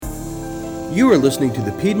You are listening to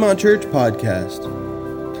the Piedmont Church podcast.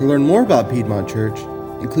 To learn more about Piedmont Church,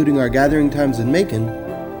 including our gathering times in Macon,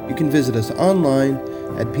 you can visit us online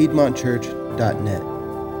at piedmontchurch.net.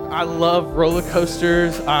 I love roller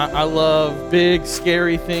coasters. I love big,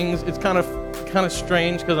 scary things. It's kind of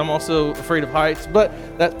strange because I'm also afraid of heights, but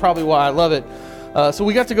that's probably why I love it. So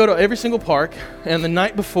we got to go to every single park, and the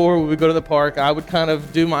night before we would go to the park, I would kind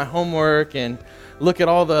of do my homework and look at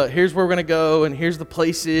here's where we're going to go, and here's the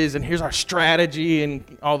places, and here's our strategy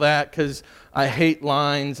and all that, because I hate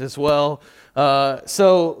lines as well.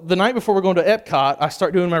 So the night before we're going to Epcot, I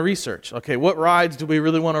start doing my research. Okay, what rides do we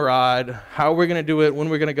really want to ride? How are we going to do it? When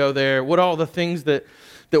we're going to go there? What are all the things that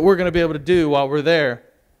we're going to be able to do while we're there?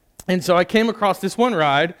 And so I came across this one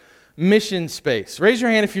ride, Mission Space. Raise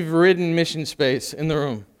your hand if you've ridden Mission Space in the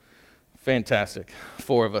room. Fantastic.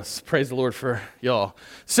 4 of us. Praise the Lord for y'all.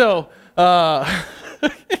 So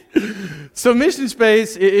Mission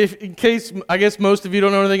Space, in case I guess most of you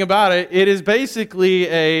don't know anything about it, it is basically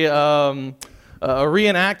a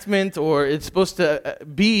reenactment, or it's supposed to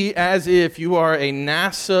be as if you are a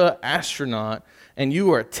NASA astronaut and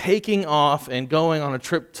you are taking off and going on a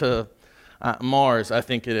trip to Mars, I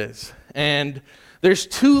think it is. And there's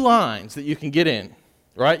 2 lines that you can get in,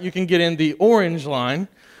 right? You can get in the orange line,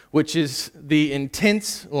 which is the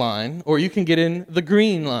intense line, or you can get in the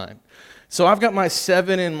green line. So I've got my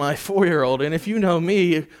 7 and my 4-year-old, and if you know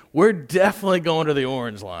me, we're definitely going to the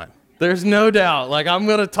orange line. There's no doubt. Like, I'm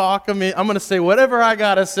going to talk them in, I'm going to say whatever I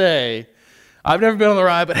got to say. I've never been on the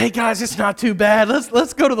ride, but hey guys, it's not too bad.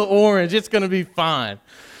 Let's go to the orange. It's going to be fine.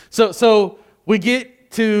 So we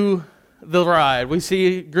get to the ride. We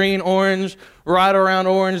see green, orange, right around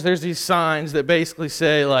orange. There's these signs that basically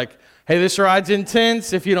say, like, hey, this ride's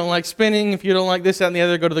intense. If you don't like spinning, if you don't like this, that, and the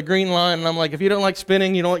other, go to the green line. And I'm like, if you don't like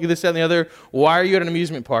spinning, you don't like this, that, and the other, why are you at an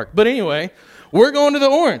amusement park? But anyway, we're going to the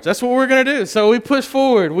orange. That's what we're going to do. So we push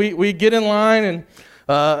forward. We get in line,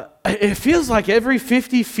 and it feels like every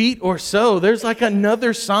 50 feet or so, there's like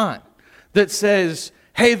another sign that says,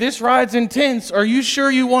 hey, this ride's intense. Are you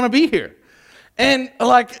sure you want to be here? And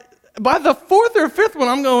like, by the 4th or 5th one,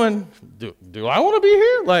 I'm going, do I want to be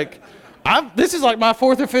here? Like, this is like my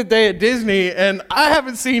 4th or 5th day at Disney, and I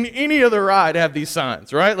haven't seen any other ride have these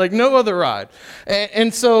signs, right? Like no other ride.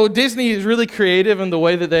 And so Disney is really creative in the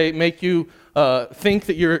way that they make you think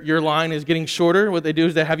that your line is getting shorter. What they do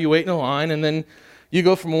is they have you wait in a line, and then you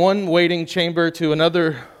go from one waiting chamber to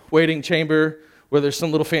another waiting chamber where there's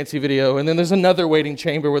some little fancy video, and then there's another waiting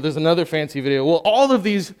chamber where there's another fancy video. Well, all of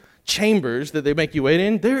these chambers that they make you wait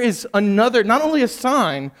in, there is another, not only a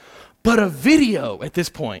sign, but a video at this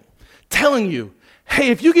point telling you, hey,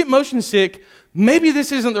 if you get motion sick, maybe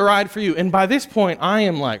this isn't the ride for you. And by this point, I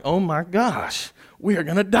am like, oh my gosh, we are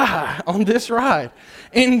going to die on this ride.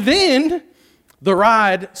 And then the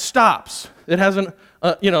ride stops. It has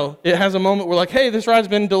it has a moment where like, hey, this ride's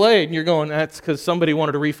been delayed. And you're going, that's because somebody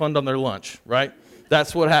wanted a refund on their lunch, right?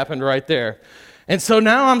 That's what happened right there. And so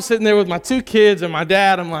now I'm sitting there with my 2 kids and my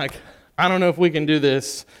dad. I'm like, I don't know if we can do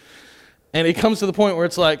this. And it comes to the point where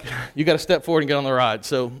it's like, you got to step forward and get on the ride.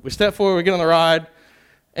 So we step forward, we get on the ride,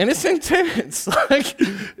 and it's intense. Like,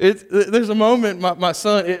 there's a moment, my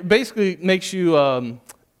son, it basically makes you,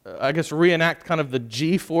 reenact kind of the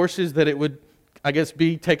G-forces that it would,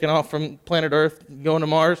 be taken off from planet Earth, going to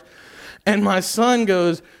Mars. And my son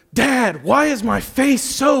goes, Dad, why is my face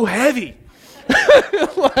so heavy?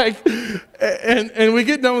 And we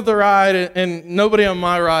get done with the ride, and nobody on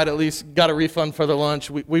my ride at least got a refund for their lunch.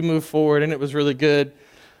 We moved forward, and it was really good.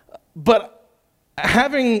 But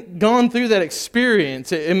having gone through that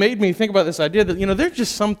experience, it made me think about this idea that, there's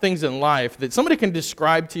just some things in life that somebody can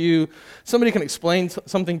describe to you, somebody can explain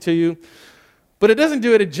something to you, but it doesn't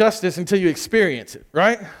do it a justice until you experience it,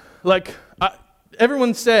 right? Like,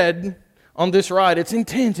 everyone said on this ride, it's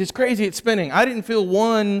intense, it's crazy, it's spinning. I didn't feel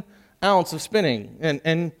 1 ounce of spinning,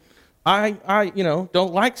 and I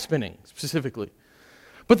don't like spinning specifically.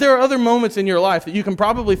 But there are other moments in your life that you can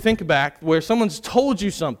probably think back where someone's told you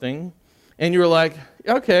something, and you're like,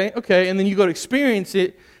 okay, and then you go to experience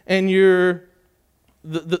it, and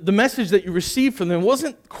the message that you received from them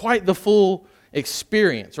wasn't quite the full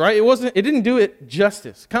experience, right? It didn't do it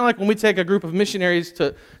justice. Kind of like when we take a group of missionaries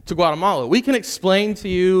to Guatemala. We can explain to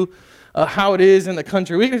you how it is in the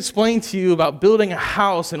country. We can explain to you about building a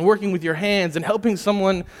house and working with your hands and helping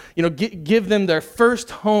someone, give them their first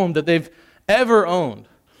home that they've ever owned.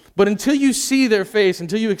 But until you see their face,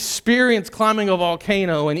 until you experience climbing a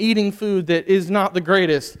volcano and eating food that is not the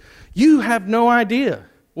greatest, you have no idea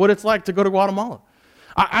what it's like to go to Guatemala.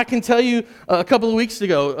 I can tell you a couple of weeks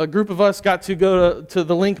ago, a group of us got to go to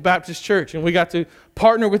the Link Baptist Church, and we got to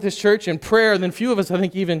partner with this church in prayer. And then a few of us, I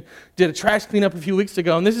think, even did a trash cleanup a few weeks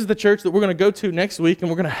ago. And this is the church that we're going to go to next week, and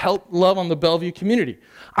we're going to help love on the Bellevue community.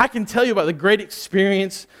 I can tell you about the great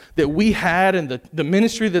experience that we had and the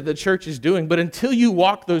ministry that the church is doing. But until you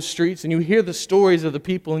walk those streets and you hear the stories of the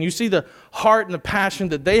people and you see the heart and the passion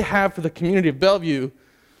that they have for the community of Bellevue,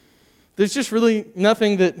 there's just really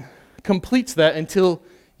nothing that completes that until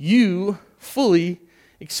you fully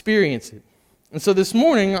experience it. And so this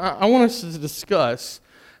morning, I want us to discuss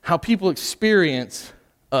how people experience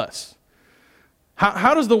us.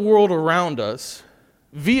 How does the world around us,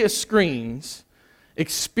 via screens,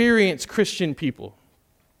 experience Christian people?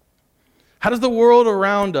 How does the world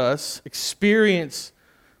around us experience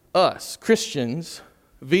us, Christians,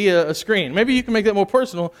 via a screen? Maybe you can make that more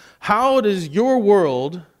personal. How does your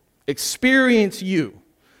world experience you,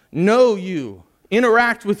 know you,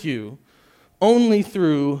 interact with you only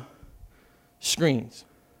through screens?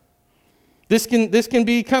 This can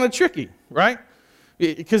be kind of tricky, right?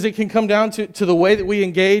 Because it can come down to the way that we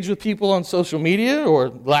engage with people on social media or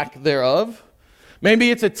lack thereof.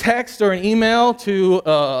 Maybe it's a text or an email to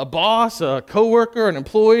a boss, a coworker, an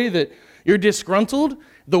employee that you're disgruntled.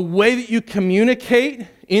 The way that you communicate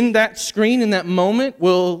in that screen, in that moment,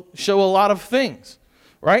 will show a lot of things,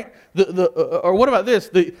 right? Or what about this?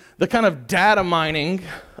 The kind of data mining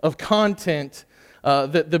of content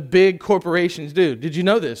that the big corporations do. Did you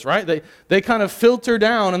know this, right? They kind of filter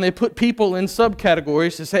down and they put people in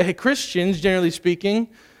subcategories to say, hey, Christians, generally speaking,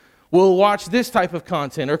 will watch this type of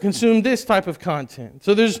content or consume this type of content.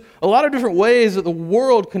 So there's a lot of different ways that the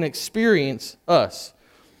world can experience us.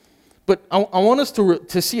 But I want us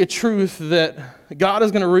to see a truth that God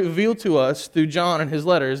is going to reveal to us through John and his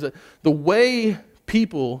letters, that the way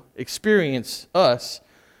people experience us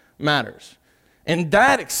matters. And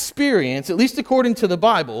that experience, at least according to the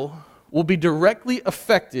Bible, will be directly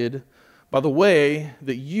affected by the way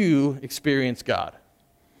that you experience God.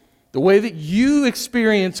 The way that you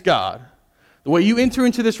experience God, the way you enter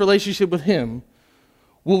into this relationship with Him,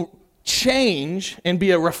 will change and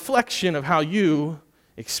be a reflection of how you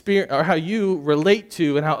experience, or how you relate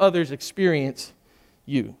to and how others experience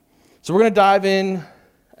you. So we're going to dive in,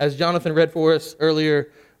 as Jonathan read for us earlier,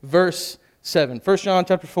 verse 7. 1 John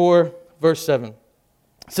chapter 4, verse 7.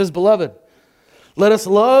 It says, "Beloved, let us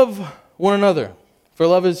love one another, for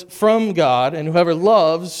love is from God, and whoever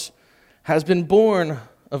loves has been born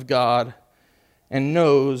of God and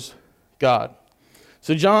knows God."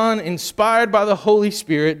 So John, inspired by the Holy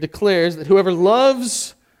Spirit, declares that whoever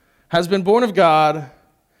loves has been born of God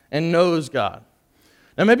and knows God.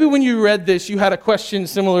 Now maybe when you read this, you had a question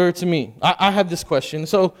similar to me. I had this question.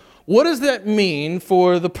 So what does that mean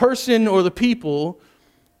for the person or the people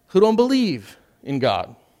who don't believe in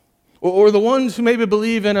God? Or the ones who maybe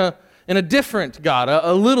believe in a different God,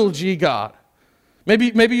 a little g God?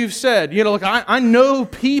 Maybe you've said, look, I know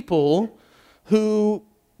people who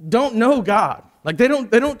don't know God. Like they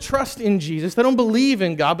don't trust in Jesus. They don't believe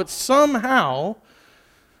in God, but somehow,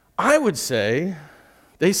 I would say,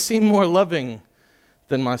 they seem more loving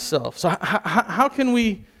than myself. So how can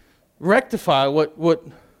we rectify what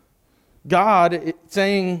God is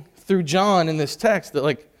saying through John in this text,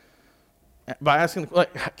 that by asking,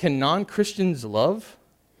 can non-Christians love?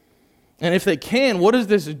 And if they can, what does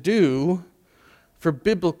this do for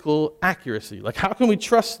biblical accuracy? How can we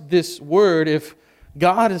trust this word if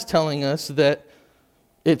God is telling us that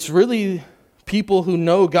it's really people who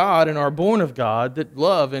know God and are born of God that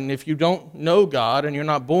love, and if you don't know God and you're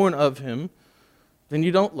not born of Him, then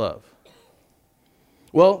you don't love?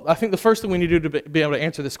 Well, I think the first thing we need to do to be able to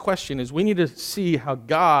answer this question is we need to see how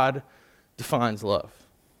God defines love.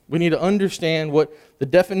 We need to understand what the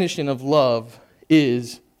definition of love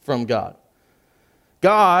is from God.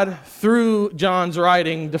 God, through John's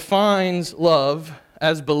writing, defines love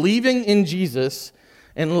as believing in Jesus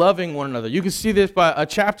and loving one another. You can see this by a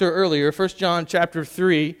chapter earlier, 1 John chapter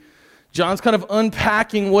 3. John's kind of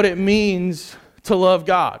unpacking what it means to love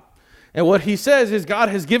God. And what he says is God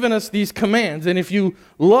has given us these commands, and if you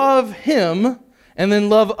love Him and then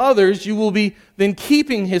love others, you will be then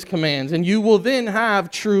keeping His commands, and you will then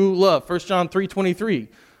have true love. 1 John 3:23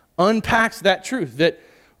 unpacks that truth, that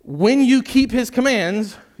when you keep His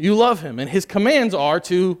commands, you love Him. And His commands are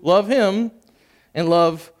to love Him and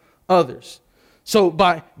love others. So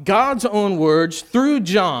by God's own words, through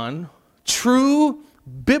John, true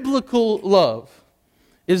biblical love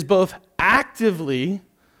is both actively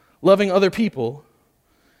loving other people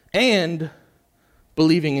and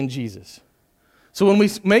believing in Jesus. So when we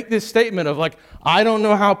make this statement of I don't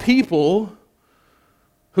know how people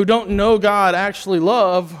who don't know God actually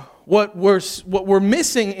love, what we're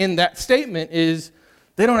missing in that statement is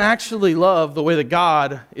they don't actually love the way that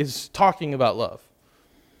God is talking about love.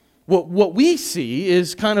 What we see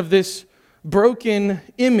is kind of this broken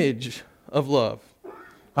image of love.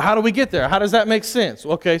 How do we get there? How does that make sense?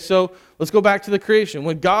 Okay, so let's go back to the creation.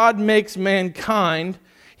 When God makes mankind,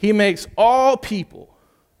 he makes all people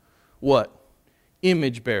what?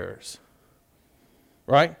 Image bearers.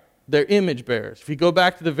 Right? They're image bearers. If you go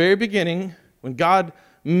back to the very beginning, when God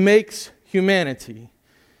makes humanity,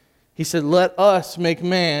 he said, let us make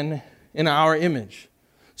man in our image.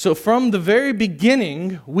 So from the very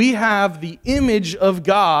beginning, we have the image of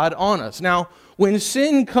God on us. Now, when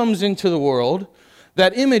sin comes into the world,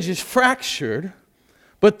 that image is fractured,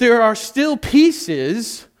 but there are still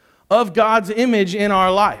pieces of God's image in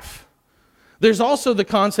our life. There's also the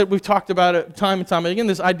concept, we've talked about it time and time again,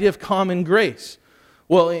 this idea of common grace.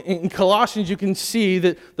 Well, in Colossians, you can see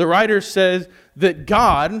that the writer says that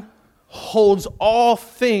God holds all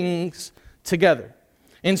things together.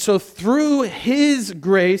 And so through his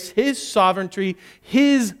grace, his sovereignty,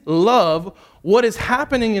 his love, what is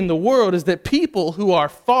happening in the world is that people who are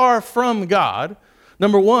far from God,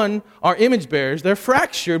 number one, are image bearers. They're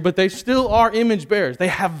fractured, but they still are image bearers. They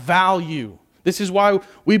have value. This is why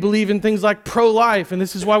we believe in things like pro-life, and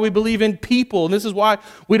this is why we believe in people, and this is why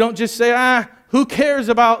we don't just say, who cares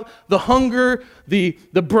about the hunger, the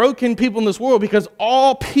broken people in this world? Because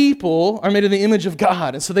all people are made in the image of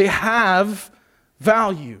God, and so they have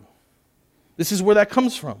value. This is where that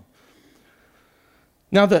comes from.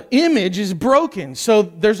 Now, the image is broken, so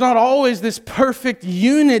there's not always this perfect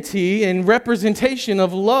unity and representation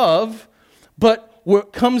of love, but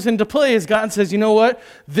what comes into play is God says, you know what?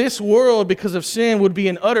 This world, because of sin, would be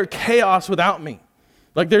in utter chaos without me.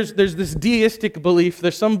 Like there's this deistic belief.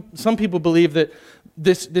 There's some people believe that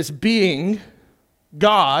this being,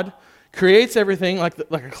 God, creates everything like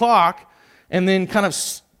a clock and then kind of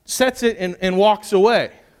sets it and walks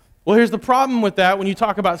away. Well, here's the problem with that when you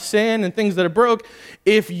talk about sin and things that are broke.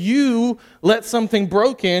 If you let something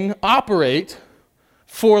broken operate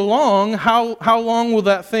for long, how long will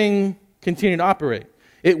that thing continue to operate?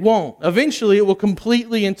 It won't. Eventually, it will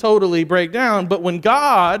completely and totally break down. But when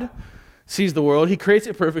God sees the world, he creates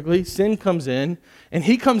it perfectly, sin comes in, and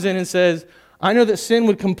he comes in and says, I know that sin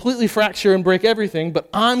would completely fracture and break everything, but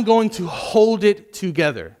I'm going to hold it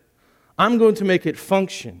together. I'm going to make it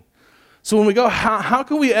function. So when we go, how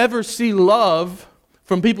can we ever see love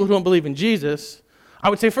from people who don't believe in Jesus? I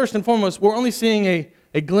would say first and foremost, we're only seeing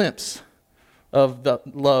a glimpse of the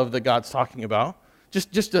love that God's talking about.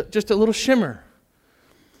 Just a little shimmer.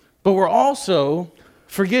 But we're also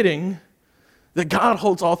forgetting that God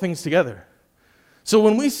holds all things together. So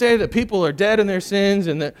when we say that people are dead in their sins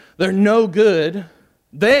and that they're no good,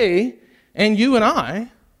 they and you and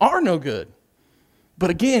I are no good. But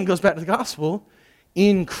again, it goes back to the gospel.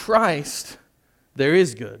 In Christ, there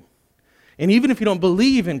is good. And even if you don't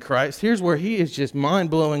believe in Christ, here's where he is just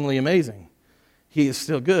mind-blowingly amazing. He is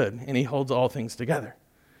still good, and he holds all things together.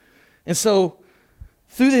 And so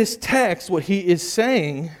through this text, what he is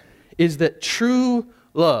saying is that true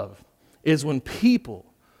love is when people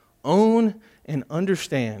own and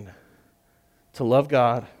understand to love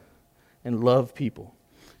God and love people.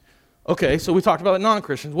 Okay, so we talked about the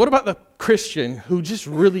non-Christians. What about the Christian who just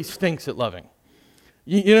really stinks at loving?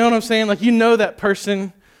 You know what I'm saying? Like, you know that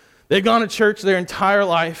person, they've gone to church their entire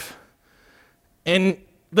life, and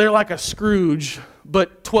they're like a Scrooge,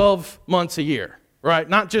 but 12 months a year, right?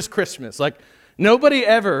 Not just Christmas. Like, nobody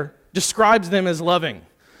ever describes them as loving.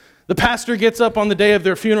 The pastor gets up on the day of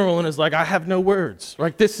their funeral and is like, I have no words.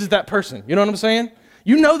 Right? This is that person. You know what I'm saying?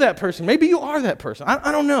 You know that person. Maybe you are that person.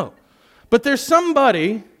 I don't know. But there's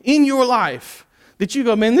somebody in your life that you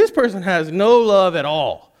go, man, this person has no love at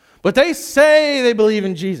all. But they say they believe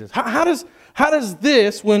in Jesus. How does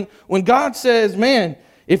this, when God says, man,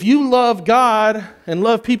 if you love God and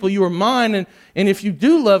love people, you are mine. And if you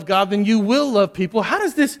do love God, then you will love people. How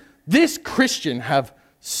does this Christian have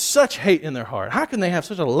such hate in their heart? How can they have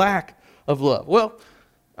such a lack of love? Well,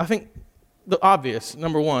 I think the obvious,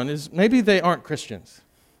 number one, is maybe they aren't Christians.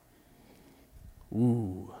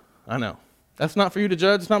 Ooh, I know. That's not for you to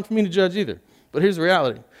judge. It's not for me to judge either. But here's the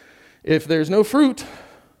reality. If there's no fruit,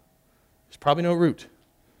 there's probably no root.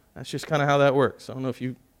 That's just kind of how that works. I don't know if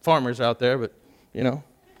you farmers out there, but,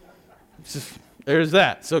 there's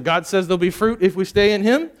that. So God says there'll be fruit if we stay in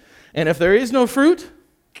him. And if there is no fruit,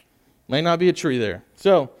 may not be a tree there.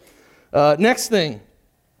 So, next thing,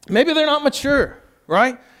 maybe they're not mature,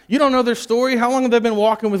 right? You don't know their story. How long have they been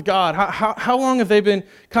walking with God? How long have they been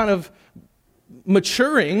kind of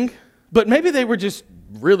maturing? But maybe they were just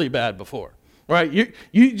really bad before. right?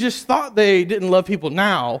 You just thought they didn't love people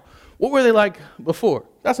now. What were they like before?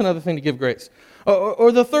 That's another thing to give grace.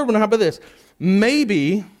 Or the third one, how about this?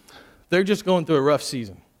 Maybe they're just going through a rough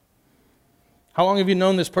season. How long have you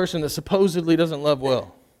known this person that supposedly doesn't love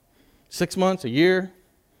well? 6 months, a year,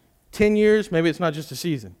 10 years? Maybe it's not just a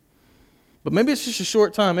season. But maybe it's just a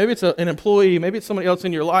short time. Maybe it's an employee. Maybe it's somebody else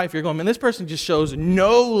in your life. You're going, man, this person just shows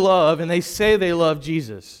no love, and they say they love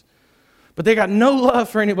Jesus. But they got no love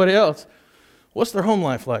for anybody else. What's their home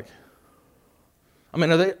life like? I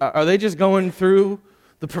mean, are they just going through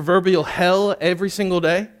the proverbial hell every single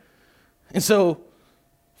day? And so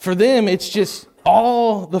for them, it's just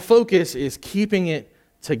all the focus is keeping it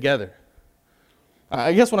together.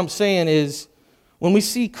 I guess what I'm saying is when we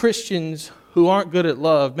see Christians who aren't good at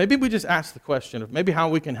love, maybe we just ask the question of maybe how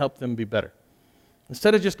we can help them be better.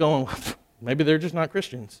 Instead of just going, maybe they're just not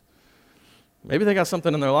Christians. Maybe they got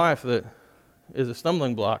something in their life that is a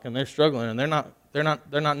stumbling block and they're struggling and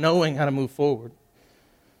they're not knowing how to move forward.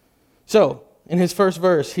 So, in his first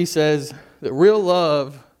verse, he says that real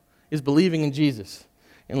love is believing in Jesus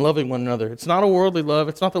and loving one another. It's not a worldly love.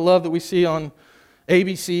 It's not the love that we see on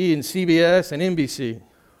ABC and CBS and NBC.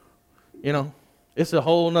 You know, it's a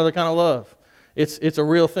whole other kind of love. It's a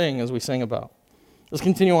real thing, as we sing about. Let's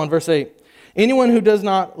continue on, verse 8. Anyone who does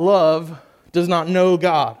not love does not know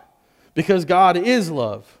God, because God is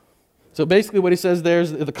love. So basically what he says there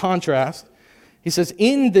is the contrast. He says,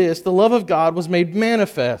 in this, the love of God was made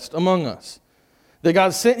manifest among us, that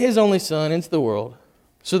God sent his only Son into the world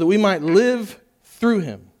so that we might live through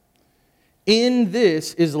him. In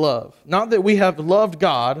this is love. Not that we have loved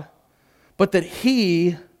God, but that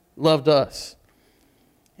he loved us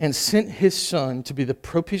and sent his Son to be the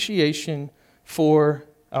propitiation for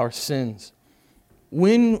our sins.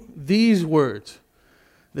 When these words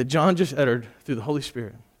that John just uttered through the Holy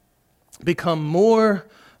Spirit become more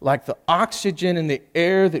like the oxygen in the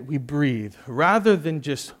air that we breathe, rather than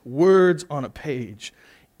just words on a page,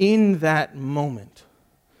 in that moment,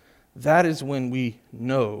 that is when we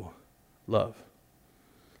know love.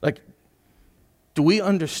 Like, do we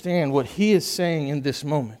understand what he is saying in this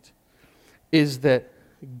moment is that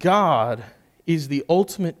God is the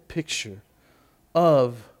ultimate picture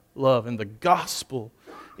of love, and the gospel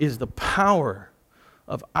is the power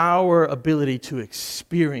of our ability to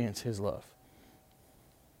experience his love.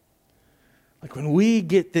 Like when we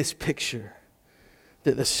get this picture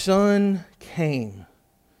that the Son came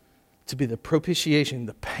to be the propitiation,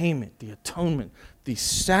 the payment, the atonement, the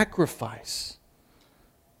sacrifice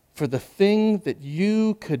for the thing that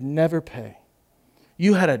you could never pay.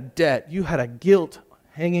 You had a debt, you had a guilt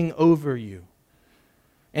hanging over you.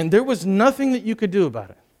 And there was nothing that you could do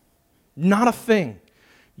about it. Not a thing.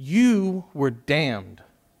 You were damned.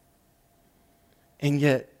 And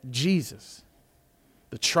yet Jesus,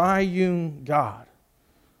 the triune God,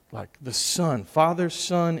 like the Son, Father,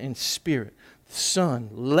 Son, and Spirit, the Son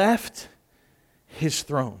left his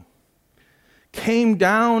throne, came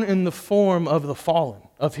down in the form of the fallen,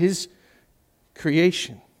 of his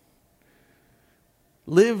creation,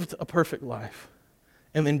 lived a perfect life,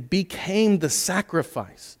 and then became the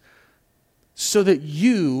sacrifice so that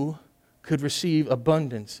you could receive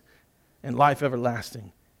abundance and life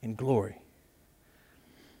everlasting and glory.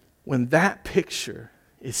 When that picture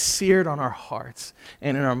is seared on our hearts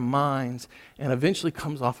and in our minds and eventually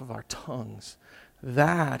comes off of our tongues,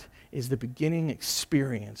 that is the beginning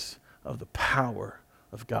experience of the power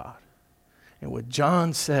of God. And what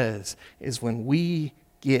John says is when we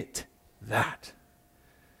get that,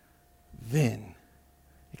 then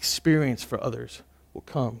experience for others will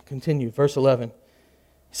come. Continue, verse 11.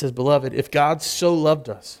 He says, beloved, if God so loved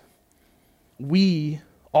us, we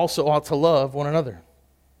also ought to love one another.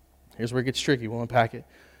 Here's where it gets tricky. We'll unpack it.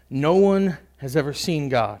 No one has ever seen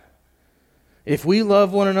God. If we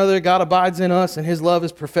love one another, God abides in us, and his love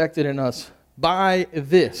is perfected in us. By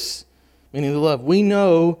this, meaning the love, we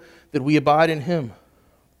know that we abide in him,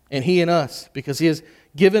 and he in us, because he has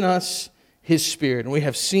given us his Spirit. And we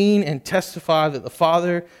have seen and testified that the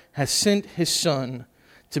Father has sent his Son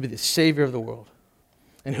to be the Savior of the world.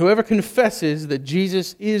 And whoever confesses that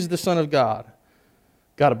Jesus is the Son of God,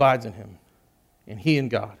 God abides in him, and he in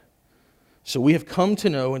God. So we have come to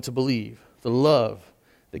know and to believe the love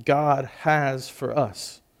that God has for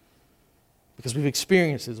us, because we've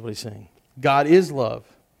experienced it, is what he's saying. God is love,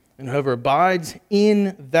 and whoever abides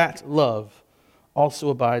in that love also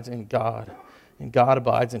abides in God, and God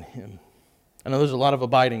abides in him. I know there's a lot of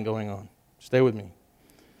abiding going on. Stay with me.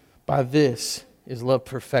 By this is love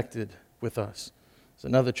perfected with us. It's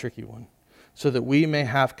another tricky one. So that we may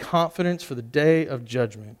have confidence for the day of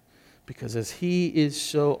judgment, because as he is,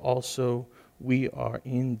 so also we are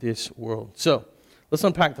in this world. So let's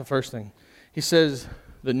unpack the first thing. He says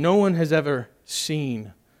that no one has ever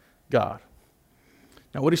seen God.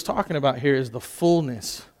 Now what he's talking about here is the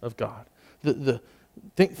fullness of God.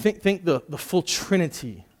 Think the full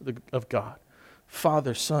Trinity of God.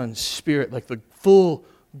 Father, Son, Spirit, like the full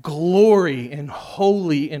glory and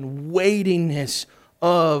holy and weightiness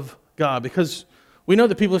of God. Because we know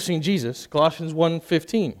that people have seen Jesus. Colossians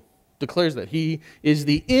 1:15 declares that he is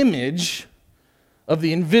the image of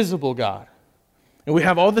the invisible God. And we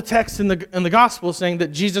have all the texts in the gospel saying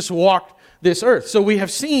that Jesus walked this earth. So we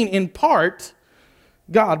have seen in part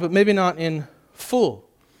God, but maybe not in full.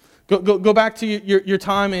 Go back to your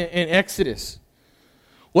time in Exodus.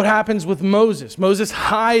 What happens with Moses? Moses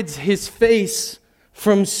hides his face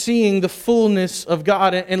from seeing the fullness of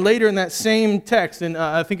God. And later in that same text, and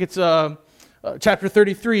I think it's chapter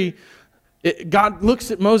 33, God looks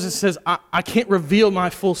at Moses and says, I can't reveal my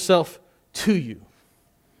full self to you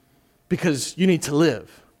because you need to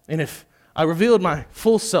live. And if I revealed my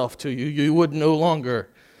full self to you, you would no longer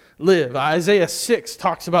live. Isaiah 6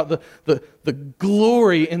 talks about the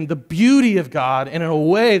glory and the beauty of God in a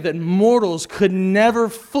way that mortals could never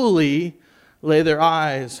fully lay their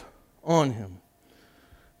eyes on him.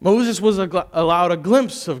 Moses was allowed a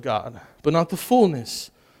glimpse of God, but not the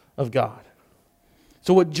fullness of God.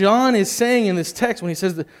 So what John is saying in this text when he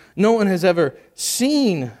says that no one has ever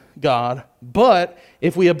seen God, but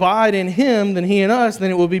if we abide in him, then he in us, then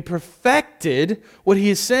it will be perfected. What he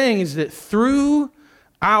is saying is that through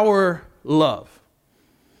our love.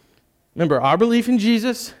 Remember, our belief in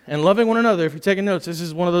Jesus and loving one another, if you're taking notes, this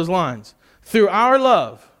is one of those lines. Through our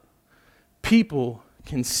love, people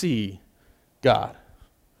can see God.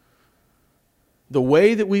 The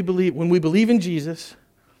way that we believe, when we believe in Jesus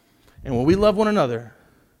and when we love one another,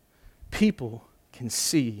 people can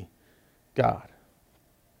see God.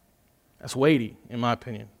 That's weighty, in my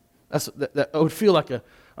opinion. That would feel like a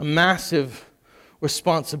massive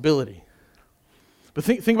responsibility. But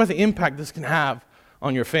think about the impact this can have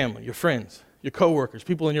on your family, your friends, your coworkers,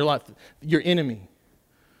 people in your life, your enemy.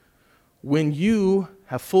 When you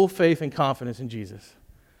have full faith and confidence in Jesus,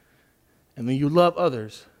 and then you love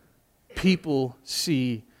others, people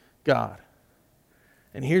see God.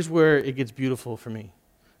 And here's where it gets beautiful for me,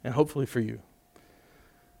 and hopefully for you.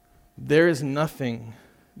 There is nothing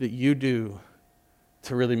that you do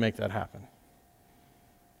to really make that happen.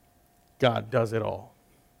 God does it all.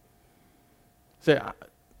 Say,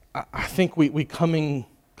 I think we come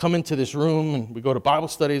into this room and we go to Bible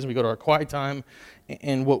studies and we go to our quiet time,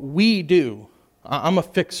 and what we do, I'm a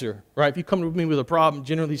fixer, right? If you come to me with a problem,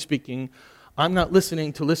 generally speaking, I'm not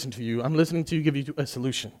listening to listen to you. I'm listening to give you a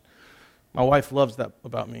solution. My wife loves that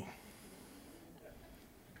about me.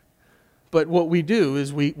 But what we do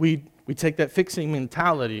is we take that fixing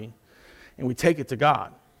mentality and we take it to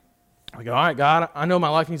God. We go, all right, God, I know my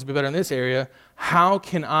life needs to be better in this area. How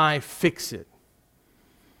can I fix it?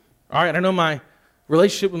 All right, I know my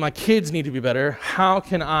relationship with my kids need to be better. How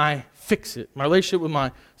can I fix it? My relationship with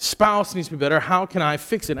my spouse needs to be better. How can I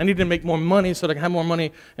fix it? I need to make more money so that I can have more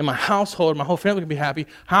money in my household. My whole family can be happy.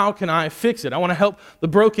 How can I fix it? I want to help the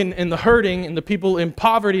broken and the hurting and the people in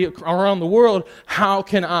poverty around the world. How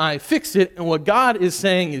can I fix it? And what God is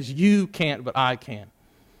saying is you can't, but I can.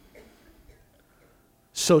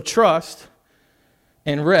 So trust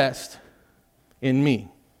and rest in me.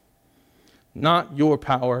 Not your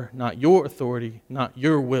power, not your authority, not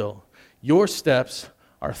your will. Your steps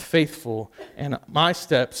are faithful, and my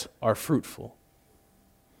steps are fruitful.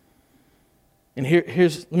 And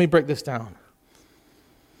here's let me break this down.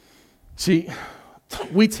 See,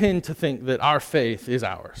 we tend to think that our faith is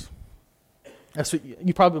ours. That's what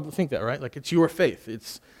you probably think that, right? Like it's your faith.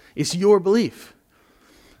 It's your belief.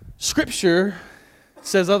 Scripture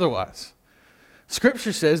says otherwise.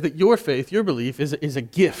 Scripture says that your faith, your belief, is a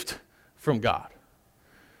gift from God.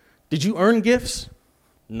 Did you earn gifts?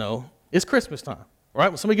 No. It's Christmas time, right?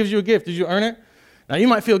 When somebody gives you a gift, did you earn it? Now you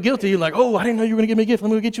might feel guilty. You're like, oh, I didn't know you were going to give me a gift. Let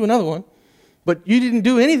me go get you another one. But you didn't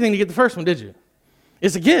do anything to get the first one, did you?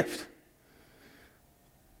 It's a gift.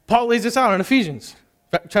 Paul lays this out in Ephesians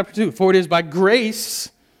chapter 2. For it is by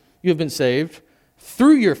grace you have been saved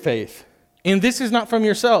through your faith. And this is not from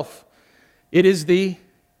yourself. It is the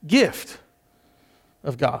gift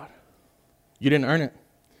of God. You didn't earn it.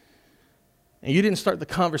 And you didn't start the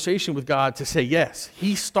conversation with God to say yes.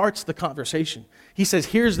 He starts the conversation. He says,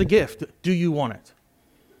 here's the gift. Do you want it?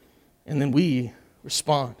 And then we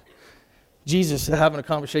respond. Jesus is having a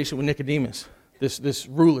conversation with Nicodemus, this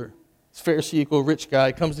ruler, this Pharisaical rich guy.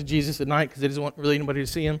 He comes to Jesus at night because he doesn't want really anybody to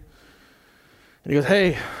see him. And he goes,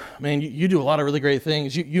 hey, man, you do a lot of really great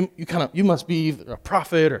things. You must be either a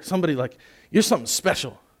prophet or somebody like, you're something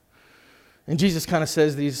special. And Jesus kind of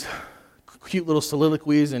says these cute little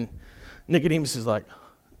soliloquies, and Nicodemus is like,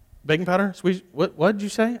 baking powder? What did you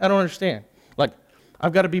say? I don't understand. Like,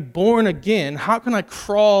 I've got to be born again. How can I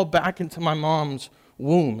crawl back into my mom's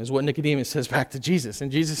womb, is what Nicodemus says back to Jesus.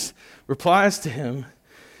 And Jesus replies to him,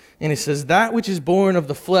 and he says, that which is born of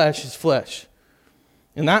the flesh is flesh,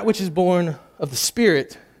 and that which is born of the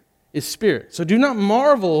Spirit is spirit. So do not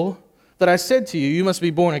marvel that I said to you, you must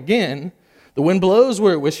be born again. The wind blows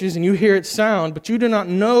where it wishes, and you hear its sound, but you do not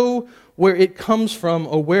know where it comes from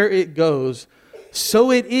or where it goes.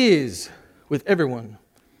 So it is with everyone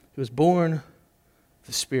who is born of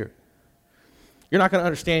the Spirit. You're not going to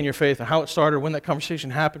understand your faith and how it started, when that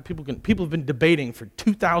conversation happened. People have been debating for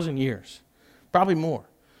 2,000 years, probably more.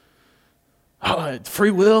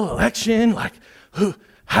 Free will, election, like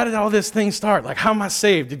how did all this thing start? Like, how am I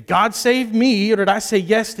saved? Did God save me, or did I say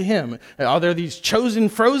yes to him? Are there these chosen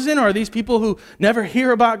frozen, or are these people who never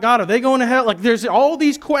hear about God? Are they going to hell? Like, there's all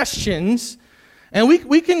these questions, and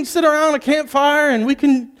we can sit around a campfire and we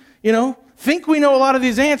can, think we know a lot of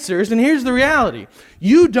these answers, and here's the reality.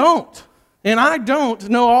 You don't. And I don't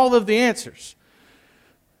know all of the answers.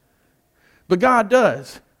 But God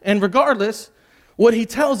does. And regardless, what he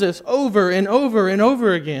tells us over and over and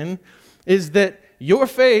over again is that your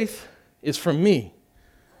faith is from me.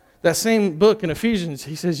 That same book in Ephesians,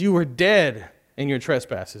 he says, you were dead in your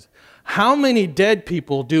trespasses. How many dead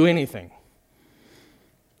people do anything?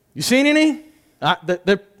 You seen any?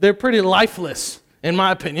 They're pretty lifeless, in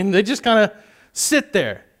my opinion. They just kind of sit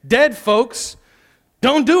there. Dead folks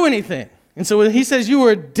don't do anything. And so when he says you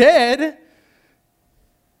were dead,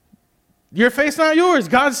 your faith's not yours.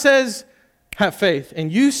 God says, have faith.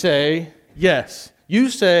 And you say, yes. You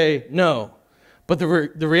say, no. But the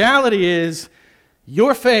reality is,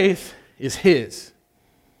 your faith is his.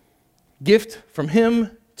 Gift from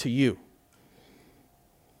him to you.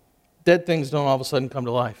 Dead things don't all of a sudden come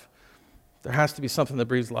to life. There has to be something that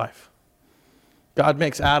breathes life. God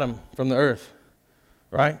makes Adam from the earth,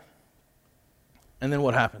 right? And then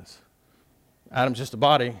what happens? Adam's just a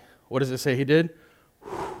body. What does it say he did?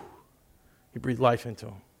 He breathed life into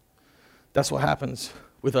him. That's what happens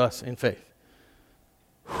with us in faith.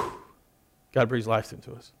 God breathes life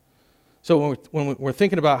into us. So when we're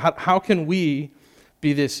thinking about how can we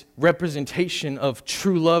be this representation of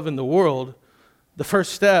true love in the world, the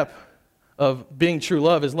first step of being true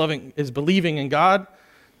love is believing in God.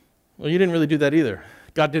 Well, you didn't really do that either.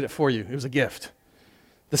 God did it for you. It was a gift.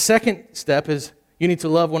 The second step is you need to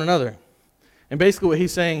love one another. And basically what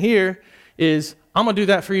he's saying here is, I'm going to do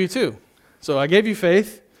that for you too. So I gave you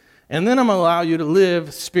faith, and then I'm going to allow you to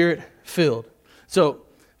live Spirit-filled. So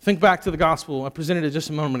think back to the gospel. I presented it just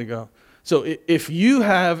a moment ago. So if you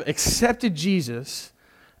have accepted Jesus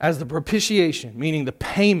as the propitiation, meaning the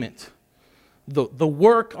payment, the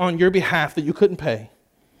work on your behalf that you couldn't pay,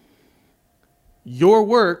 your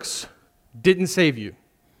works didn't save you,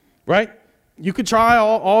 right? You could try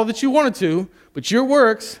all that you wanted to, but your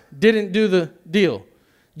works didn't do the deal.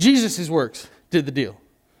 Jesus' works did the deal,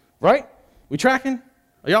 right? We tracking?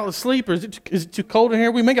 Are y'all asleep, or is it too cold in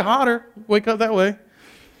here? We make it hotter. Wake up that way.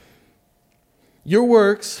 Your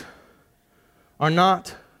works are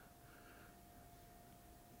not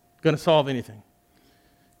going to solve anything.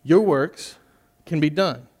 Your works can be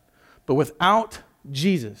done, but without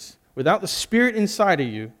Jesus, without the Spirit inside of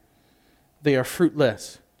you, they are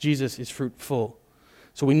fruitless. Jesus is fruitful.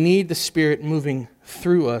 So we need the Spirit moving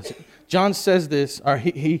through us. John says this, or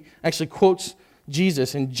he actually quotes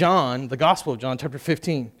Jesus in John, the Gospel of John, chapter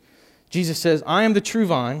 15. Jesus says, I am the true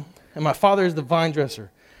vine, and my Father is the vine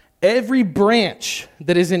dresser. Every branch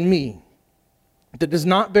that is in me that does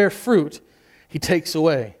not bear fruit, he takes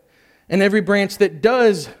away. And every branch that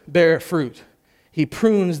does bear fruit, he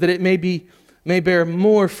prunes that it may bear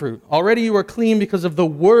more fruit. Already you are clean because of the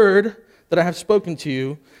word that I have spoken to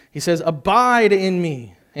you. He says, abide in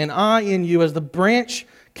me, and I in you, as the branch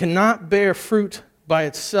cannot bear fruit by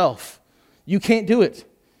itself. You can't do it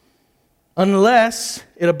unless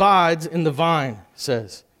it abides in the vine,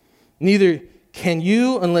 says. Neither can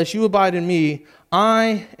you unless you abide in me.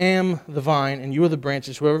 I am the vine, and you are the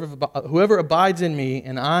branches. Whoever abides in me,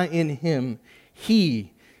 and I in him,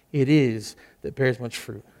 he it is that bears much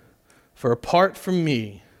fruit. For apart from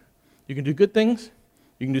me, you can do good things,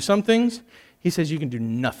 you can do some things. He says you can do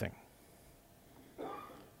nothing.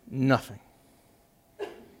 Nothing.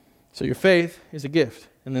 So your faith is a gift.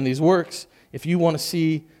 And then these works, if you want to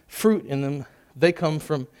see fruit in them, they come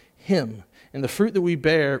from him. And the fruit that we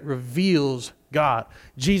bear reveals God.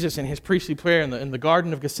 Jesus, in his priestly prayer in the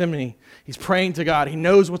Garden of Gethsemane, he's praying to God. He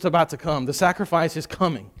knows what's about to come. The sacrifice is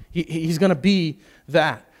coming. He's going to be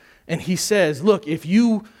that. And he says, look, if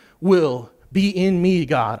you will be in me,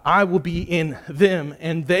 God, I will be in them,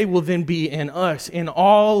 and they will then be in us. In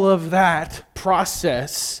all of that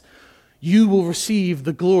process, you will receive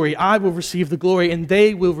the glory. I will receive the glory, and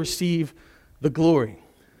they will receive the glory.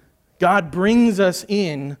 God brings us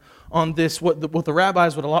in on this, what the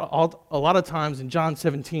rabbis would a lot of times in John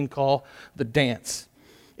 17 call the dance.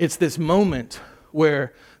 It's this moment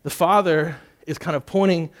where the Father is kind of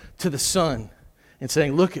pointing to the Son and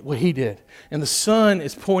saying, look at what he did. And the Son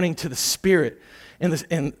is pointing to the Spirit.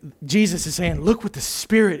 And Jesus is saying, look what the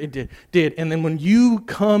Spirit did. And then when you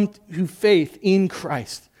come to faith in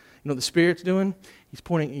Christ, you know what the Spirit's doing? He's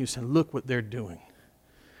pointing at you saying, look what they're doing.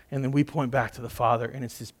 And then we point back to the Father, and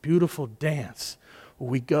it's this beautiful dance where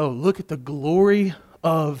we go, look at the glory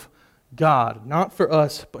of God, not for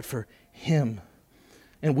us, but for him.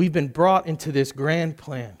 And we've been brought into this grand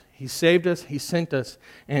plan. He saved us, he sent us,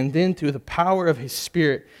 and then through the power of his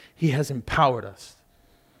Spirit, he has empowered us.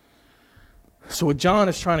 So what John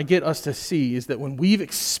is trying to get us to see is that when we've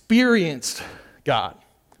experienced God,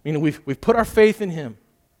 meaning we've put our faith in him,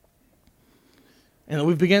 and then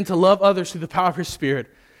we've begun to love others through the power of his Spirit,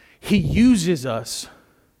 he uses us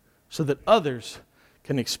so that others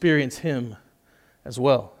can experience him as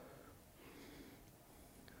well.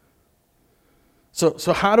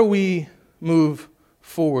 So how do we move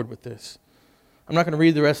forward with this? I'm not going to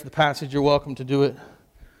read the rest of the passage. You're welcome to do it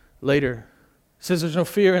later. It says there's no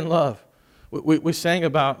fear in love. We sang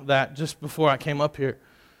about that just before I came up here.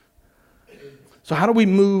 So how do we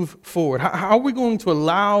move forward? How are we going to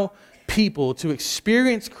allow people to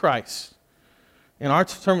experience Christ in our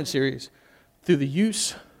sermon series through the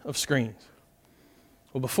use of screens?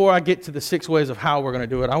 Well, before I get to the 6 ways of how we're going to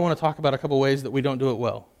do it, I want to talk about a couple ways that we don't do it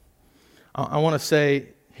well. I want to say,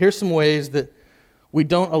 here's some ways that we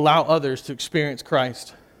don't allow others to experience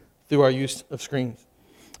Christ through our use of screens.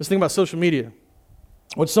 Let's think about social media.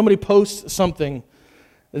 When somebody posts something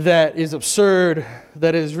that is absurd,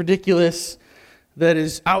 that is ridiculous, that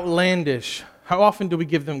is outlandish, how often do we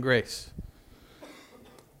give them grace?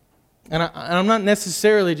 And I'm not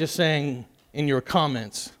necessarily just saying in your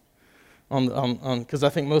comments, because I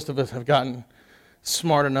think most of us have gotten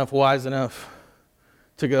smart enough, wise enough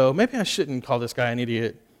to go, maybe I shouldn't call this guy an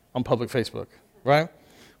idiot on public Facebook, right?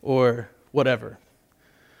 Or whatever.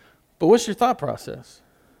 But what's your thought process?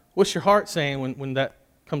 What's your heart saying when that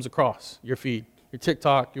comes across your feed, your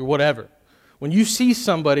TikTok, your whatever? When you see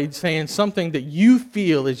somebody saying something that you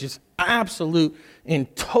feel is just absolute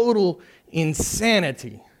and total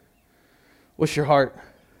insanity, what's your heart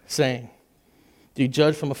saying? Do you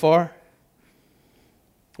judge from afar?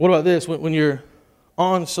 What about this? When you're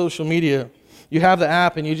on social media, you have the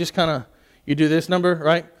app and you just kind of, you do this number,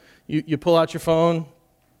 right? You pull out your phone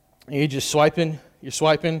and you're just swiping,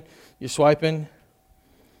 and you're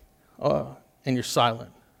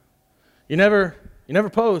silent. You never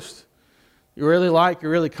post. You rarely like, you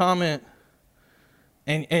rarely comment.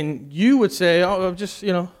 And you would say, oh,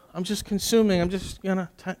 I'm just consuming, I'm just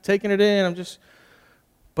taking it in,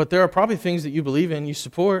 but there are probably things that you believe in, you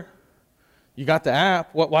support. You got the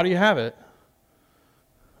app, why do you have it?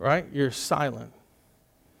 Right? You're silent.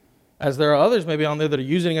 As there are others maybe on there that are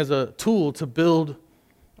using it as a tool to build,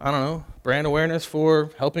 brand awareness for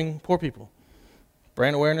helping poor people.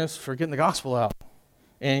 Brand awareness for getting the gospel out.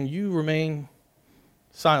 And you remain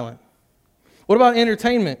silent. What about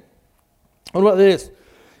entertainment? What about this?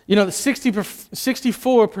 The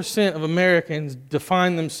 64% of Americans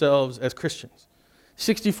define themselves as Christians.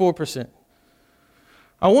 64%.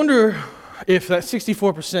 I wonder if that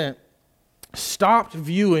 64% stopped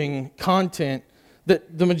viewing content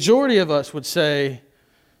that the majority of us would say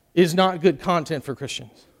is not good content for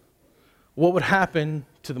Christians. What would happen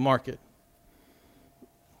to the market?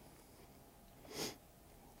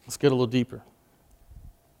 Let's get a little deeper.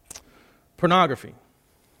 Pornography.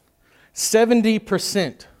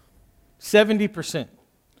 70%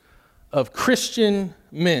 of Christian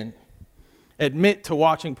men admit to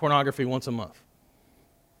watching pornography once a month.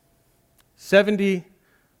 70%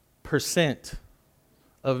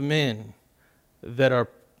 of men that are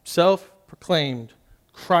self-proclaimed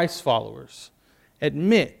Christ followers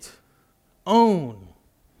own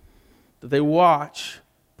that they watch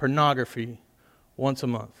pornography once a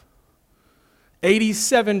month.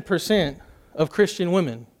 87% of Christian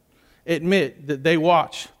women admit that they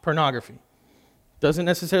watch pornography. Doesn't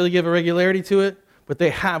necessarily give a regularity to it, but they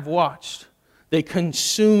have watched. They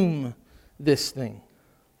consume this thing.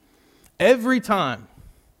 Every time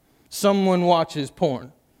someone watches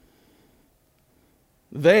porn,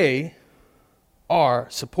 they are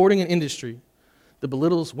supporting an industry that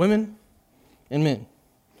belittles women and men,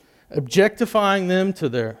 objectifying them to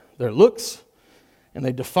their looks, and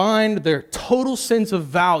they define their total sense of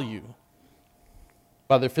value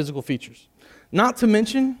by their physical features. Not to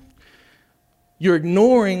mention, you're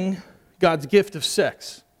ignoring God's gift of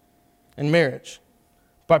sex and marriage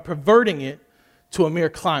by perverting it to a mere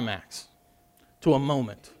climax, to a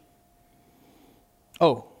moment.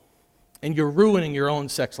 Oh, and you're ruining your own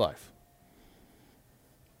sex life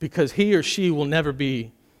because he or she will never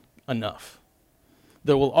be enough.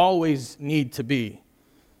 There will always need to be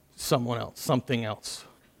someone else, something else.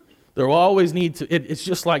 There will always need to, it's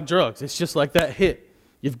just like drugs. It's just like that hit.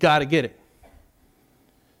 You've got to get it.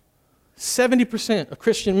 70% of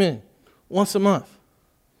Christian men, once a month.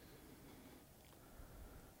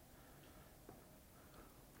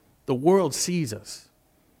 The world sees us.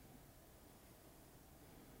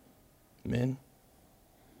 Men,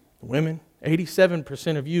 women,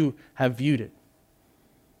 87% of you have viewed it.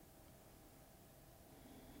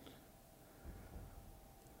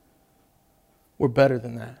 We're better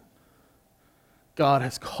than that. God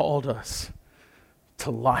has called us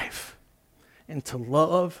to life and to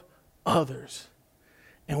love others.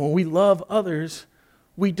 And when we love others,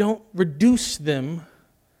 we don't reduce them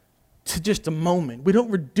to just a moment. We don't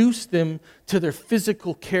reduce them to their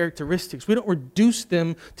physical characteristics. We don't reduce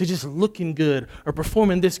them to just looking good or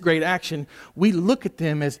performing this great action. We look at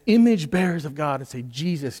them as image bearers of God and say,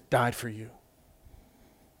 Jesus died for you.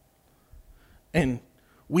 And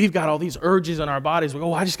we've got all these urges in our bodies. We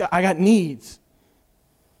go, I got needs.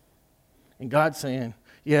 And God's saying,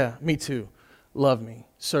 yeah, me too. Love me,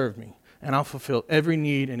 serve me, and I'll fulfill every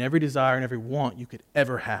need and every desire and every want you could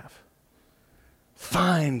ever have.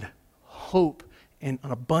 Find hope and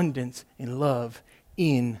an abundance and love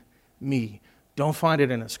in me. Don't find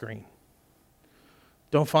it in a screen.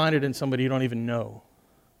 Don't find it in somebody you don't even know.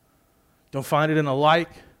 Don't find it in a like,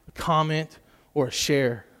 a comment, or a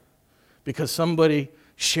share. Because somebody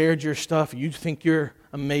shared your stuff, you think you're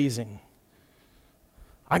amazing.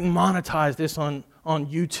 I can monetize this on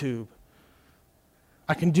YouTube.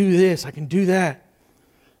 I can do this, I can do that.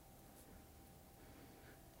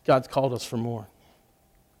 God's called us for more.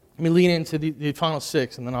 Let me lean into the final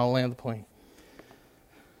 6, and then I'll land the plane.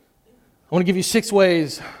 I want to give you 6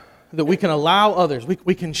 ways that we can allow others,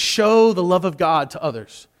 we can show the love of God to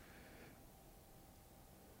others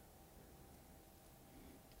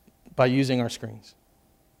by using our screens.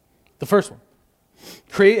 The first one,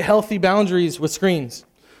 create healthy boundaries with screens.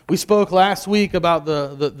 We spoke last week about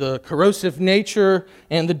the corrosive nature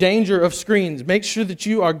and the danger of screens. Make sure that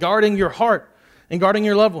you are guarding your heart and guarding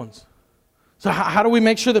your loved ones. So how do we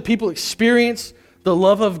make sure that people experience the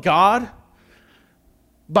love of God?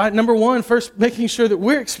 By number 1, first making sure that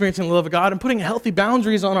we're experiencing the love of God and putting healthy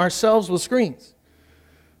boundaries on ourselves with screens.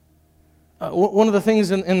 One of the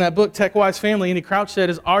things in that book, Tech Wise Family, Andy Crouch said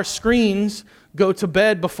is our screens go to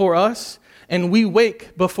bed before us and we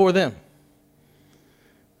wake before them.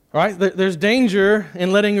 All right? There's danger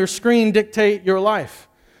in letting your screen dictate your life.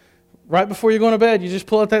 Right before you're going to bed, you just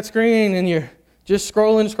pull out that screen and you're just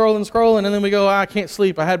scrolling, and then we go, I can't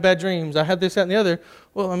sleep, I had bad dreams, I had this, that, and the other.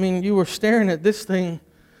 Well, I mean, you were staring at this thing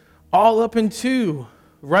all up into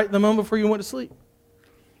right the moment before you went to sleep.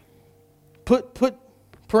 Put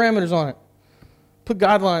parameters on it. Put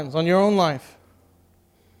guidelines on your own life.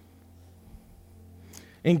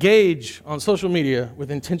 Engage on social media with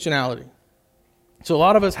intentionality. So a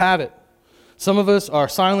lot of us have it. Some of us are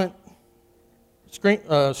silent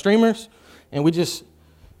streamers, and we just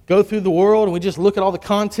go through the world and we just look at all the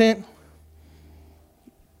content.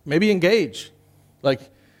 Maybe engage. Like,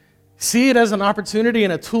 see it as an opportunity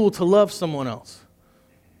and a tool to love someone else.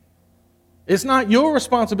 It's not your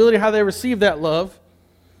responsibility how they receive that love.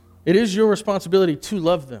 It is your responsibility to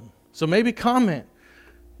love them. So maybe comment,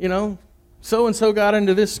 so-and-so got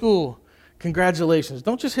into this school. Congratulations.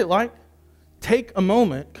 Don't just hit like. Take a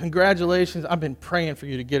moment. Congratulations. I've been praying for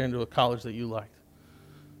you to get into a college that you liked.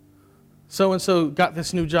 So-and-so got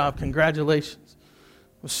this new job. Congratulations.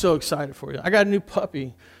 I'm so excited for you. I got a new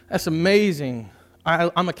puppy. That's amazing.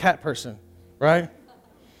 I'm a cat person, right?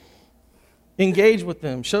 Engage with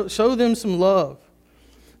them. Show them some love.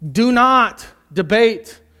 Do not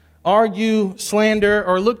debate, argue, slander,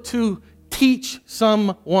 or look to teach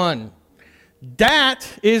someone. That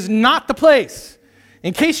is not the place.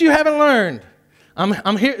 In case you haven't learned,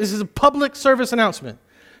 I'm here. This is a public service announcement.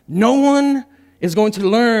 No one is going to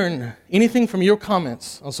learn anything from your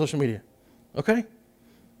comments on social media, okay?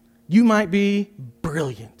 You might be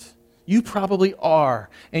brilliant. You probably are,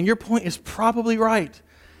 and your point is probably right.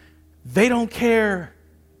 they don't care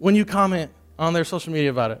when you comment on their social media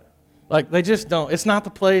about it. Like, they just don't. It's not the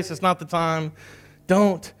place. It's not the time.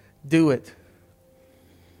 Don't do it.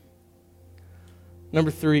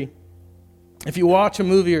 Number 3, if you watch a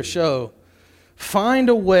movie or show, find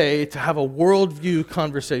a way to have a worldview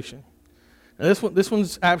conversation. Now, this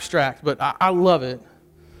one's abstract, but I love it.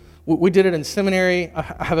 We did it in seminary.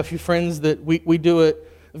 I have a few friends that we do it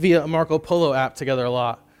via a Marco Polo app together a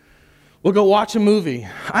lot. We'll go watch a movie.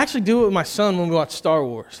 I actually do it with my son when we watch Star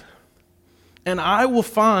Wars. And I will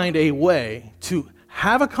find a way to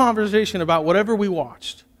have a conversation about whatever we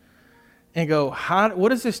watched and go, what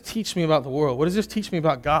does this teach me about the world? What does this teach me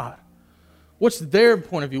about God? What's their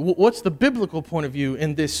point of view? What's the biblical point of view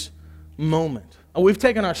in this moment? We've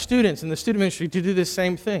taken our students in the student ministry to do this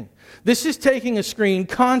same thing. This is taking a screen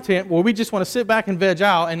content where we just want to sit back and veg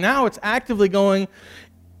out, and now it's actively going,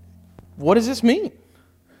 what does this mean?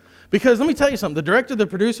 Because let me tell you something, the director, the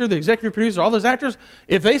producer, the executive producer, all those actors,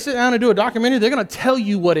 if they sit down and do a documentary, they're going to tell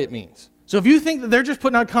you what it means. So if you think that they're just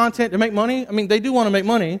putting out content to make money, I mean, they do want to make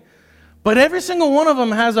money, but every single one of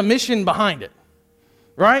them has a mission behind it,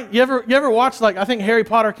 right? You ever watch, like, I think Harry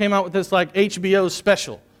Potter came out with this, like, HBO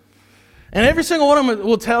special. And every single one of them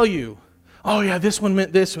will tell you, oh, yeah, this one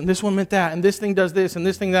meant this, and this one meant that, and this thing does this, and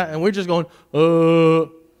this thing that, and we're just going,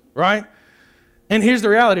 right? And here's the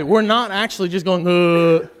reality. We're not actually just going,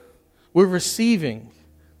 We're receiving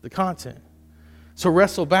the content. So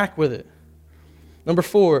wrestle back with it. Number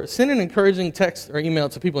 4, send an encouraging text or email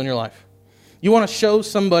to people in your life. You want to show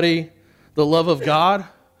somebody the love of God,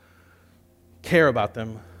 care about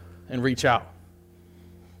them, and reach out.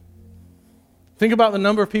 Think about the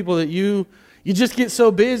number of people that you just get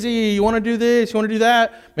so busy, you want to do this, you want to do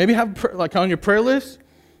that. Maybe have, like on your prayer list,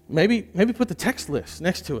 maybe put the text list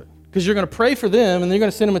next to it. Because you're going to pray for them, and then you're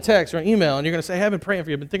going to send them a text or an email, and you're going to say, hey, I've been praying for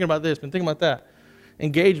you, I've been thinking about this, been thinking about that.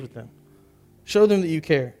 Engage with them. Show them that you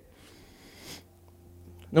care.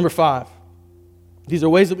 Number 5, these are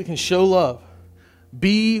ways that we can show love.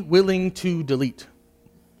 Be willing to delete.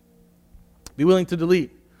 Be willing to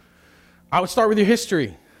delete. I would start with your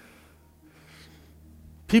history.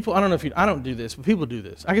 People, I don't do this, but people do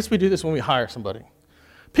this. I guess we do this when we hire somebody.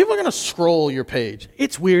 People are going to scroll your page.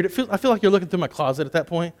 It's weird. I feel like you're looking through my closet at that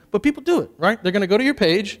point, but people do it, right? They're going to go to your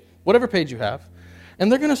page, whatever page you have, and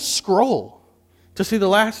they're going to scroll to see the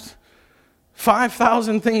last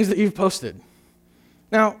 5,000 things that you've posted.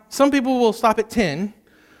 Now, some people will stop at 10,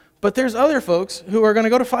 but there's other folks who are going to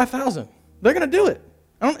go to 5,000. They're going to do it.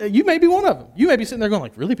 You may be one of them. You may be sitting there going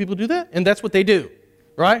like, really, people do that? And that's what they do,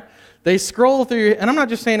 right? They scroll through your, and I'm not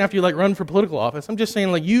just saying after you like run for political office. I'm just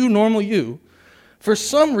saying like normal you, for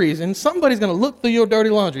some reason, somebody's going to look through your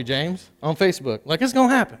dirty laundry, James, on Facebook. Like, it's going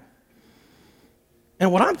to happen.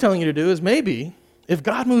 And what I'm telling you to do is maybe if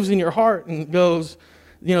God moves in your heart and goes,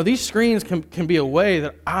 these screens can be a way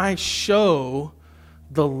that I show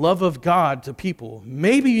the love of God to people.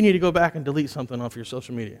 Maybe you need to go back and delete something off your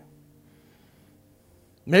social media.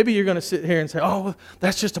 Maybe you're going to sit here and say, oh,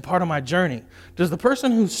 that's just a part of my journey. Does the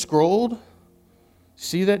person who scrolled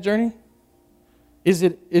see that journey? Is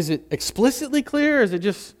it explicitly clear, or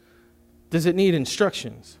does it need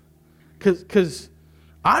instructions? Because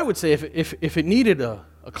I would say if it needed a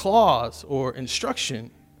clause or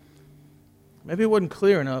instruction, maybe it wasn't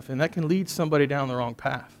clear enough, and that can lead somebody down the wrong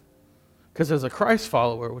path. Because as a Christ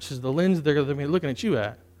follower, which is the lens they're going to be looking at you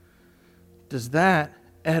at, does that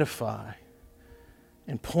edify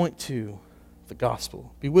and point to the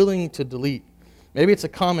gospel? Be willing to delete. Maybe it's a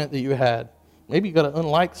comment that you had. Maybe you got to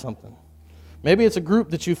unlike something. Maybe it's a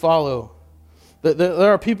group that you follow.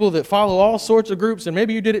 There are people that follow all sorts of groups, and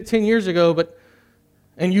maybe you did it 10 years ago,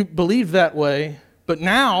 and you believed that way, but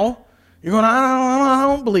now you're going, I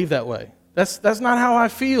don't believe that way. That's not how I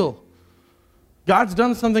feel. God's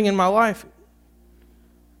done something in my life.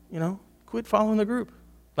 Quit following the group.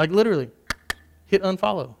 Like literally, hit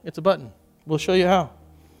unfollow. It's a button. We'll show you how.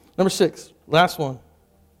 Number 6, last one.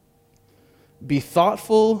 Be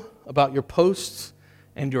thoughtful about your posts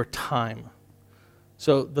and your time.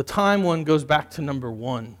 So the time one goes back to number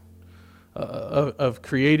 1 of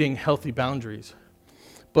creating healthy boundaries.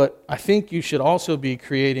 But I think you should also be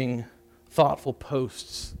creating thoughtful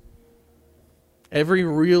posts. Every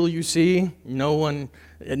reel you see, not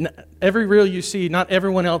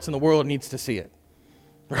everyone else in the world needs to see it,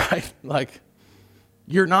 right? Like,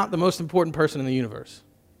 you're not the most important person in the universe.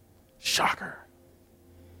 Shocker,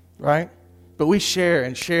 right? But we share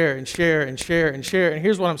and share and share and share and share. And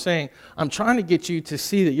here's what I'm saying. I'm trying to get you to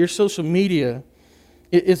see that your social media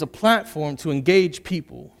is a platform to engage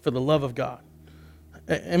people for the love of God.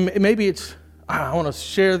 And maybe it's, I want to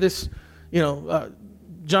share this,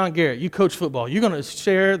 John Garrett, you coach football. You're going to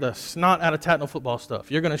share the snot out of Tatnall football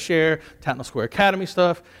stuff. You're going to share Tatnall Square Academy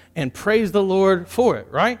stuff and praise the Lord for it,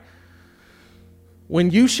 right?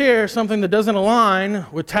 When you share something that doesn't align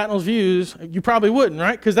with Tatnall's views, you probably wouldn't,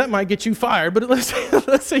 right? Because that might get you fired. But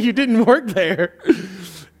let's say you didn't work there.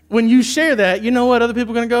 When you share that, you know what other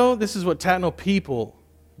people are going to go? This is what Tatnall people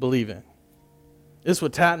believe in. This is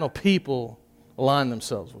what Tatnall people align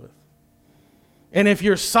themselves with. And if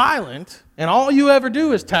you're silent and all you ever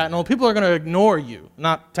do is Tatnall, people are going to ignore you.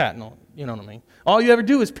 Not Tatnall, you know what I mean? All you ever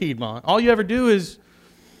do is Piedmont. All you ever do is,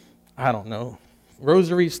 I don't know,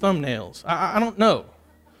 Rosary's thumbnails. I don't know.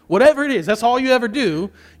 Whatever it is, that's all you ever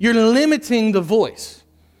do. You're limiting the voice.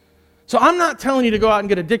 So I'm not telling you to go out and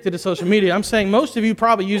get addicted to social media. I'm saying most of you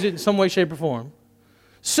probably use it in some way, shape, or form.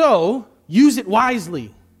 So use it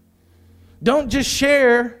wisely. Don't just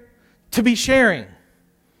share to be sharing.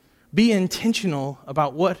 Be intentional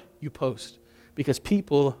about what you post because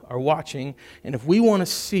people are watching. And if we want to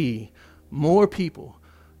see more people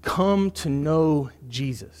come to know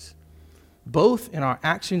Jesus, both in our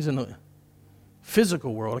actions in the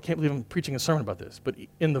physical world, I can't believe I'm preaching a sermon about this, but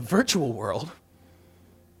in the virtual world,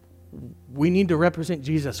 we need to represent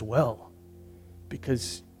Jesus well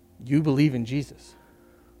because you believe in Jesus.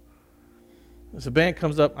 As the band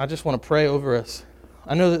comes up, I just want to pray over us.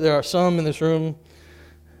 I know that there are some in this room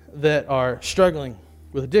that are struggling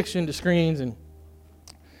with addiction to screens and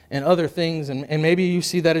other things, and maybe you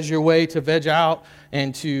see that as your way to veg out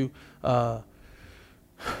and to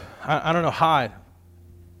I don't know, hide.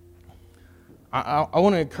 I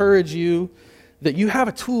want to encourage you that you have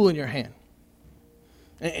a tool in your hand.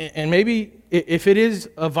 And maybe if it is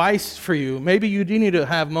a vice for you, maybe you do need to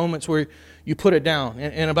have moments where you put it down.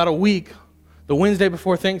 In about a week, the Wednesday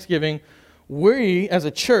before Thanksgiving, we as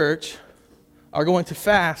a church are going to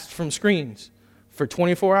fast from screens for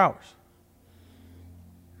 24 hours.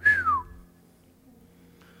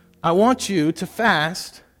 I want you to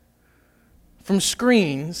fast from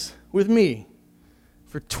screens with me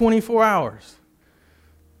for 24 hours.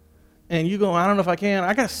 And you go, I don't know if I can.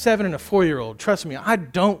 I got a 7 and a 4-year-old. Trust me, I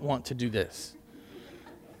don't want to do this.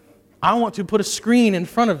 I want to put a screen in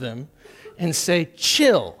front of them and say,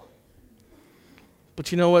 chill.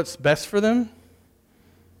 But you know what's best for them?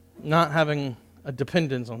 Not having a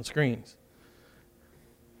dependence on screens.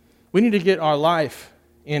 We need to get our life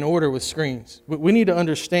in order with screens. We need to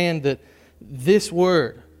understand that this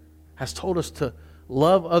word has told us to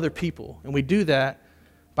love other people. And we do that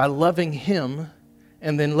by loving Him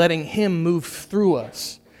and then letting Him move through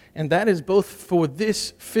us. And that is both for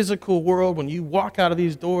this physical world when you walk out of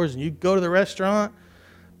these doors and you go to the restaurant,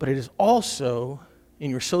 but it is also in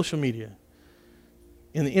your social media,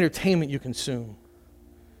 in the entertainment you consume,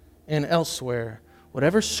 and elsewhere.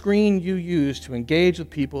 Whatever screen you use to engage with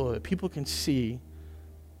people that people can see,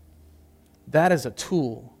 that is a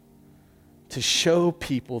tool to show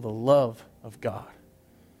people the love of God.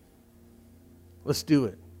 Let's do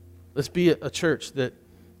it. Let's be a church that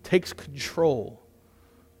takes control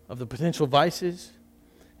of the potential vices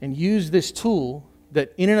and use this tool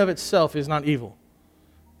that in and of itself is not evil,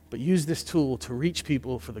 but use this tool to reach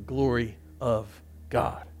people for the glory of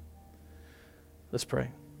God. Let's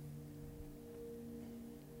pray.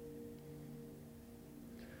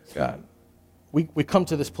 God, we come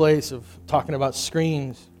to this place of talking about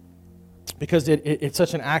screens because it's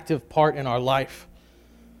such an active part in our life.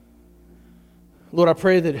 Lord, I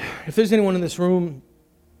pray that if there's anyone in this room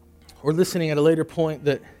or listening at a later point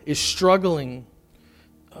that is struggling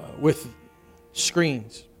with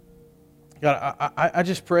screens, God, I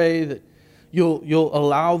just pray that you'll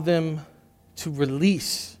allow them to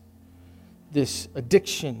release this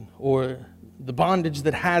addiction or the bondage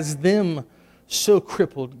that has them so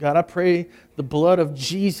crippled. God, I pray the blood of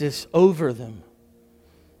Jesus over them,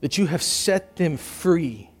 that you have set them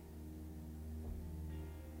free.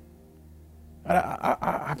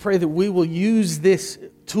 I pray that we will use this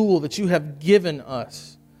tool that you have given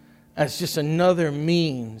us as just another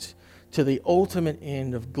means to the ultimate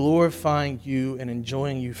end of glorifying you and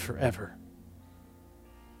enjoying you forever.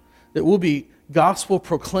 That we'll be gospel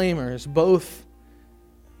proclaimers both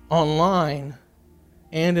online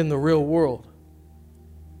and in the real world.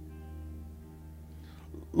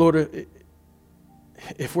 Lord,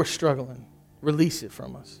 if we're struggling, release it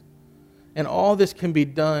from us. And all this can be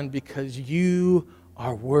done because you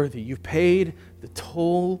are worthy. You paid the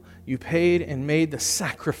toll. You paid and made the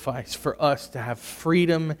sacrifice for us to have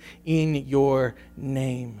freedom in your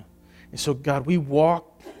name. And so, God, we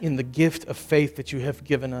walk in the gift of faith that you have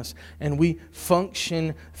given us, and we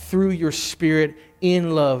function through your Spirit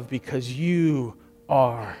in love because you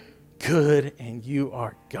are good and you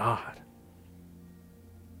are God.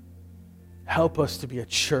 Help us to be a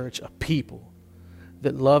church, a people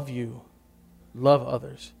that love you, love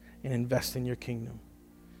others, and invest in your kingdom.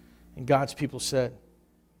 And God's people said,